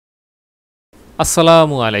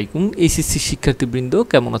আসসালামু আলাইকুম এইচএসসি শিক্ষার্থীবৃন্দ,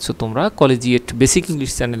 কেমন আছো তোমরা? কলেজিয়েট বেসিক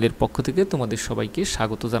ইংলিশ চ্যানেলের পক্ষ থেকে তোমাদের সবাইকে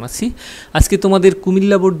স্বাগত জানাচ্ছি। আজকে তোমাদের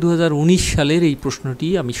কুমিল্লা বোর্ড 2019 সালের এই প্রশ্নটি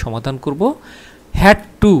আমি সমাধান করব। হ্যাড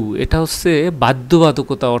টু, এটা হচ্ছে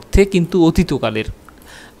বাধ্যবাধকতা অর্থে কিন্তু অতীতকালের,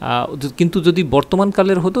 কিন্তু যদি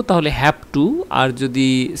বর্তমানকালের হতো তাহলে হ্যাভ টু, আর যদি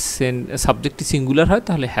সাবজেক্টটি সিঙ্গুলার হয়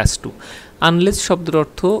তাহলে হ্যাজ টু। আনলেস শব্দের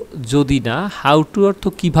অর্থ যদি না, হাউ টু অর্থ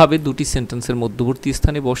কিভাবে দুটি সেন্টেন্সের মধ্যবর্তী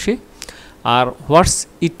স্থানে বসে, আর হোয়াটস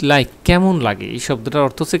ইট লাইক কেমন লাগে, এই শব্দটার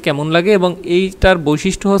অর্থ হচ্ছে কেমন লাগে, এবং এইটার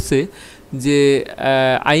বৈশিষ্ট্য হচ্ছে যে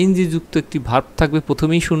আইএনজি যুক্ত একটি ভার্ব থাকবে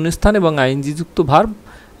প্রথমেই শূন্যস্থান, এবং আইএনজি যুক্ত ভার্ব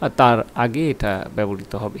তার আগে এটা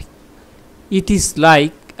ব্যবহৃত হবে। It is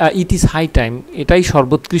like, it is high time, এটাই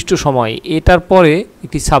সর্বোৎকৃষ্ট সময়, এটার পরে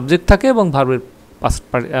একটি সাবজেক্ট থাকে এবং ভার্বের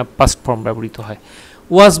পাস্ট ফর্ম ব্যবহৃত হয়।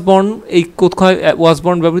 ওয়াজ বর্ন, এই কোথায় ওয়াজ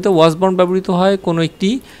বর্ন ব্যবহৃত হয় কোনো একটি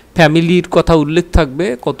ফ্যামিলির কথা উল্লেখ থাকবে,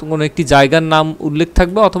 কোনো একটি জায়গার নাম উল্লেখ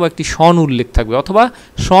থাকবে, অথবা একটি সন উল্লেখ থাকবে, অথবা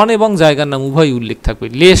সন এবং জায়গার নাম উভয়ই উল্লেখ থাকবে।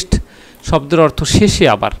 লেস্ট শব্দের অর্থ শেষে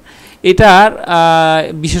আবার। এটার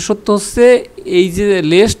বিশেষত্ব হচ্ছে এই যে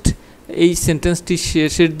লেস্ট, এই সেন্টেন্সটি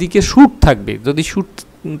শেষের দিকে শুট থাকবে, যদি শুট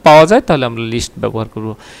পাওয়া যায় তাহলে আমরা লিস্ট ব্যবহার করব।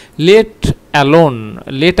 লেট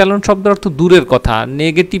অ্যালোন শব্দের অর্থ দূরের কথা।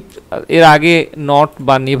 নেগেটিভ এর আগে নট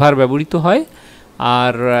বা নেভার ব্যবহৃত হয়,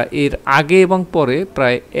 আর এর আগে এবং পরে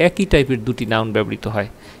প্রায় একই টাইপের দুটি নাউন ব্যবহৃত হয়।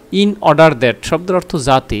 ইন অর্ডার দ্যাট শব্দের অর্থ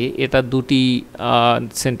যাতে, এটা দুটি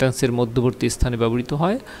সেন্টেন্সের মধ্যবর্তী স্থানে ব্যবহৃত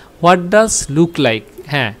হয়। হোয়াট ডাজ লুক লাইক,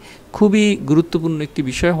 হ্যাঁ খুবই গুরুত্বপূর্ণ একটি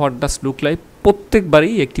বিষয়। হোয়াট ডাজ লুক লাইক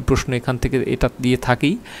প্রত্যেকবারই একটি প্রশ্ন এখান থেকে এটা দিয়ে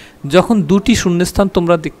থাকেই। যখন দুটি শূন্যস্থান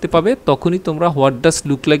তোমরা দেখতে পাবে তখনই তোমরা হোয়াট ডাজ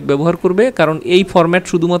লুক লাইক ব্যবহার করবে, কারণ এই ফরম্যাট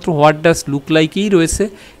শুধুমাত্র হোয়াট ডাজ লুক লাইকেই রয়েছে,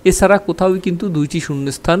 এছাড়া কোথাও কিন্তু দুইটি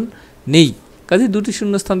শূন্যস্থান নেই। কাজে দুটি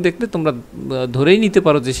শূন্যস্থান দেখলে তোমরা ধরেই নিতে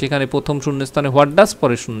পারো যে সেখানে প্রথম শূন্যস্থানে হোয়াট ডাজ,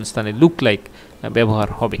 পরের শূন্যস্থানে লুক লাইক ব্যবহার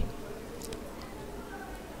হবে।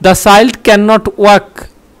 The child can not walk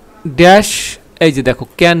dash, এই যে দেখো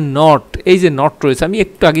ক্যান নট, এই যে নট রয়েছে, আমি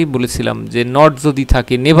একটু আগেই বলেছিলাম যে নট যদি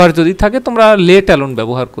থাকে, নেভার যদি থাকে তোমরা লেট অ্যালোন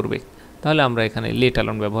ব্যবহার করবে, তাহলে আমরা এখানে লেট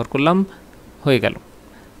অ্যালোন ব্যবহার করলাম, হয়ে গেল।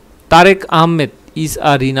 Tarique Ahmed is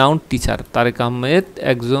a renowned teacher, Tarique Ahmed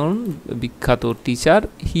একজন বিখ্যাত টিচার।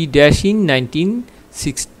 হি ড্যাশ ইন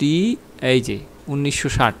 1960, এই যে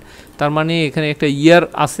 1960, তার মানে এখানে একটা ইয়ার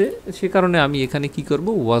আছে, সে কারণে আমি এখানে কি করব,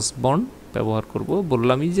 ওয়াজ বর্ন ব্যবহার করব।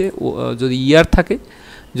 বললামই যে যদি ইয়ার থাকে,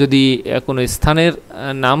 যদি কোনো স্থানের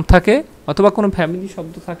নাম থাকে, অথবা কোনো ফ্যামিলি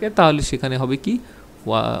শব্দ থাকে, তাহলে সেখানে হবে কি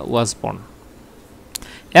ওয়াজ বর্ন।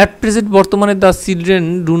 অ্যাট প্রেজেন্ট বর্তমানে the children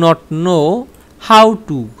do not know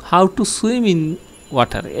how to swim in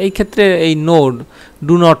water, এই ক্ষেত্রে এই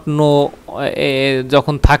ডু নট নো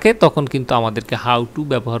যখন থাকে তখন কিন্তু আমাদেরকে হাউ টু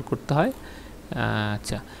ব্যবহার করতে হয়।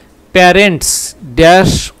 আচ্ছা, parents dash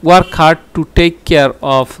work hard to take care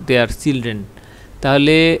of their children,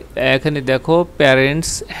 তাহলে এখানে দেখো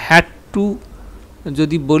প্যারেন্টস হ্যাড টু,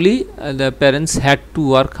 যদি বলি the parents had to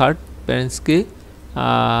work hard, প্যারেন্টসকে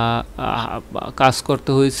কাজ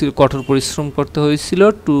করতে হয়েছিল, কঠোর পরিশ্রম করতে হয়েছিল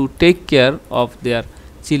to take care of their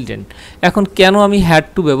children. এখন কেন আমি হ্যাড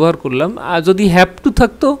টু ব্যবহার করলাম? আর যদি হ্যাভ টু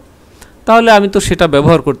থাকতো তাহলে আমি তো সেটা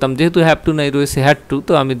ব্যবহার করতাম, যেহেতু হ্যাভ টু নাই রয়েছে হ্যাড টু,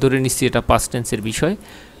 তো আমি ধরে নিচ্ছি এটা পাস্ট টেন্সের বিষয়।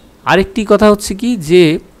 আরেকটি কথা হচ্ছে কি যে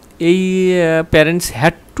এই parents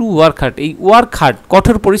had to work hard, এই ওয়ার্ক হার্ড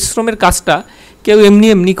কঠোর পরিশ্রমের কাজটা কেউ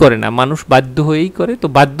এমনি করে না, মানুষ বাধ্য হয়েই করে। তো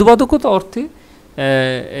বাধ্যবাধকতা অর্থে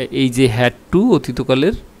এই যে হ্যাড টু,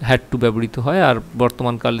 অতীতকালের হ্যাড টু ব্যবহৃত হয়, আর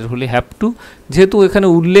বর্তমানকালের হলে হ্যাভ টু। যেহেতু এখানে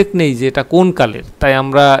উল্লেখ নেই যে এটা কোন কালের, তাই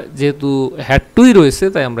আমরা যেহেতু হ্যাড টুই রয়েছে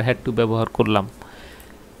তাই আমরা হ্যাড টু ব্যবহার করলাম।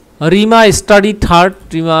 রিমা স্টাডি হার্ড,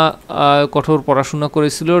 রিমা কঠোর পড়াশোনা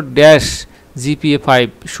করেছিল। Dash GPA 5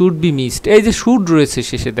 should be missed, এই যে শুড রয়েছে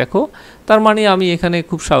শেষে দেখো, তার মানে আমি এখানে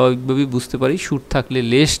খুব স্বাভাবিকভাবেই বুঝতে পারি শুড থাকলে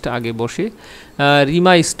লেস্ট আগে বসে।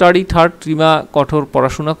 রিমা স্টাডি হার্ড, রিমা কঠোর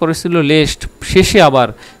পড়াশোনা করেছিল, লেস্ট শেষে আবার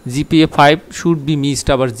জিপিএ 5 শুড বি মিসড,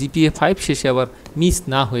 আবার জিপিএ 5 শেষে আবার মিস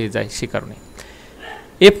না হয়ে যায়, সে কারণে।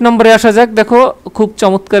 এফ নম্বরে আসা যাক। দেখো খুব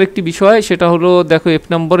চমৎকার একটি বিষয়, সেটা হলো দেখো এফ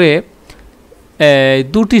নম্বরে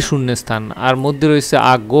দুটি শূন্যস্থান আর মধ্যে রয়েছে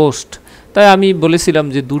আগস্ট, তাই আমি বলেছিলাম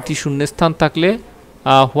যে দুটি শূন্যস্থান থাকলে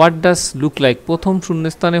হোয়াট ডাজ লুক লাইক, প্রথম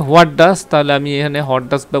শূন্যস্থানে হোয়াট ডাজ, তাহলে আমি এখানে হোয়াট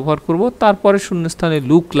ডাজ ব্যবহার করব, তারপরে শূন্যস্থানে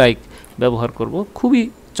লুক লাইক ব্যবহার করব। খুবই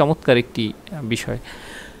চমৎকার একটি বিষয়।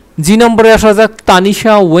 জি নম্বরে আসা যাক।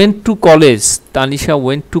 Tanisha went to college, Tanisha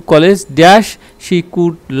went to college dash she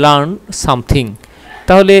could learn something,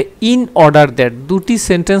 তাহলে ইন অর্ডার দ্যাট, দুটি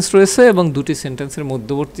সেন্টেন্স রয়েছে এবং দুটি সেন্টেন্সের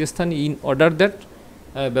মধ্যবর্তী স্থানে ইন অর্ডার দ্যাট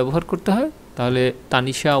ব্যবহার করতে হয়। তাহলে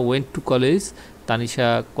Tanisha went to college, Tanisha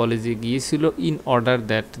কলেজে গিয়েছিল ইন অর্ডার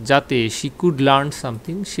দ্যাট, যাতে শি কুড লার্ন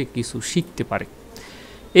সামথিং, সে কিছু শিখতে পারে।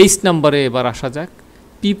 8 নম্বরে এবার আসা যাক।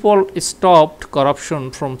 People stopped corruption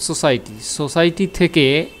from society, society থেকে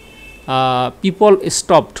people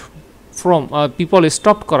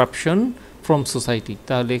stopped corruption from society,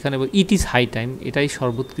 তাহলে এখানে ইট ইজ হাই টাইম, এটাই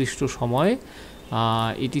সর্বোৎকৃষ্ট সময়।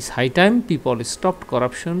 It is high time people stopped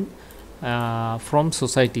corruption from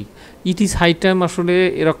society. It is high time আসলে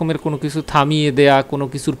এরকমের কোনো কিছু থামিয়ে দেয়া, কোনো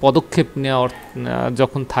কিছুর পদক্ষেপ নেওয়ার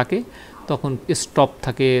যখন থাকে তখন স্টপ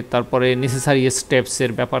থাকে, তারপরে নেসেসারি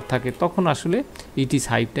স্টেপসের ব্যাপার থাকে, তখন আসলে ইট ইজ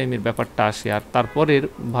হাই টাইমের ব্যাপারটা আসে, আর তারপরের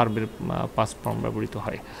ভার্বের পাস্ট ফর্ম ব্যবহৃত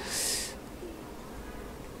হয়।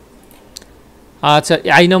 আচ্ছা,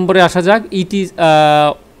 আই নম্বরে আসা যাক। ইট ইজ,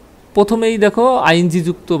 প্রথমেই দেখো আইএনজি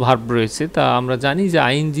যুক্ত ভার্ব রয়েছে, তা আমরা জানি যে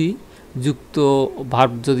আইএনজি যুক্ত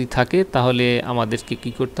ভার্ব যদি থাকে তাহলে আমাদেরকে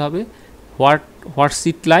কি করতে হবে, হোয়াটস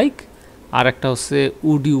ইট লাইক, আর একটা হচ্ছে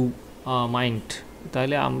উড ইউ মাইন্ড,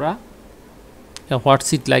 তাহলে আমরা হোয়াটস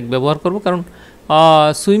ইট লাইক ব্যবহার করব, কারণ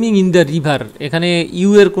সুইমিং ইন দ্য রিভার, এখানে ইউ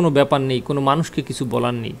এর কোনো ব্যাপার নেই, কোনো মানুষকে কিছু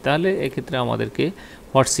বলার নেই, তাহলে এক্ষেত্রে আমাদেরকে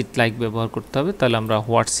হোয়াটস ইট লাইক ব্যবহার করতে হবে, তাহলে আমরা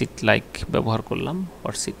হোয়াটস ইট লাইক ব্যবহার করলাম,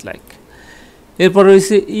 হোয়াটস ইট লাইক। এরপর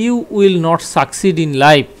রয়েছে you will not succeed in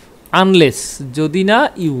life unless, যদি না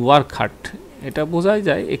ইউ ওয়ার্ক হার্ড, এটা বোঝাই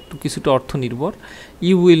যায় একটু কিছুটা অর্থ নির্ভর।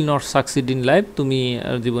 You will not succeed in life, তুমি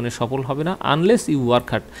জীবনে সফল হবে না, আনলেস ইউ ওয়ার্ক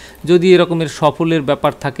হার্ড, যদি এরকমের সফলের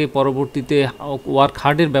ব্যাপার থাকে, পরবর্তীতে ওয়ার্ক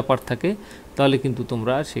হার্ডের ব্যাপার থাকে, তাহলে কিন্তু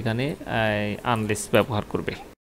তোমরা সেখানে আনলেস ব্যবহার করবে।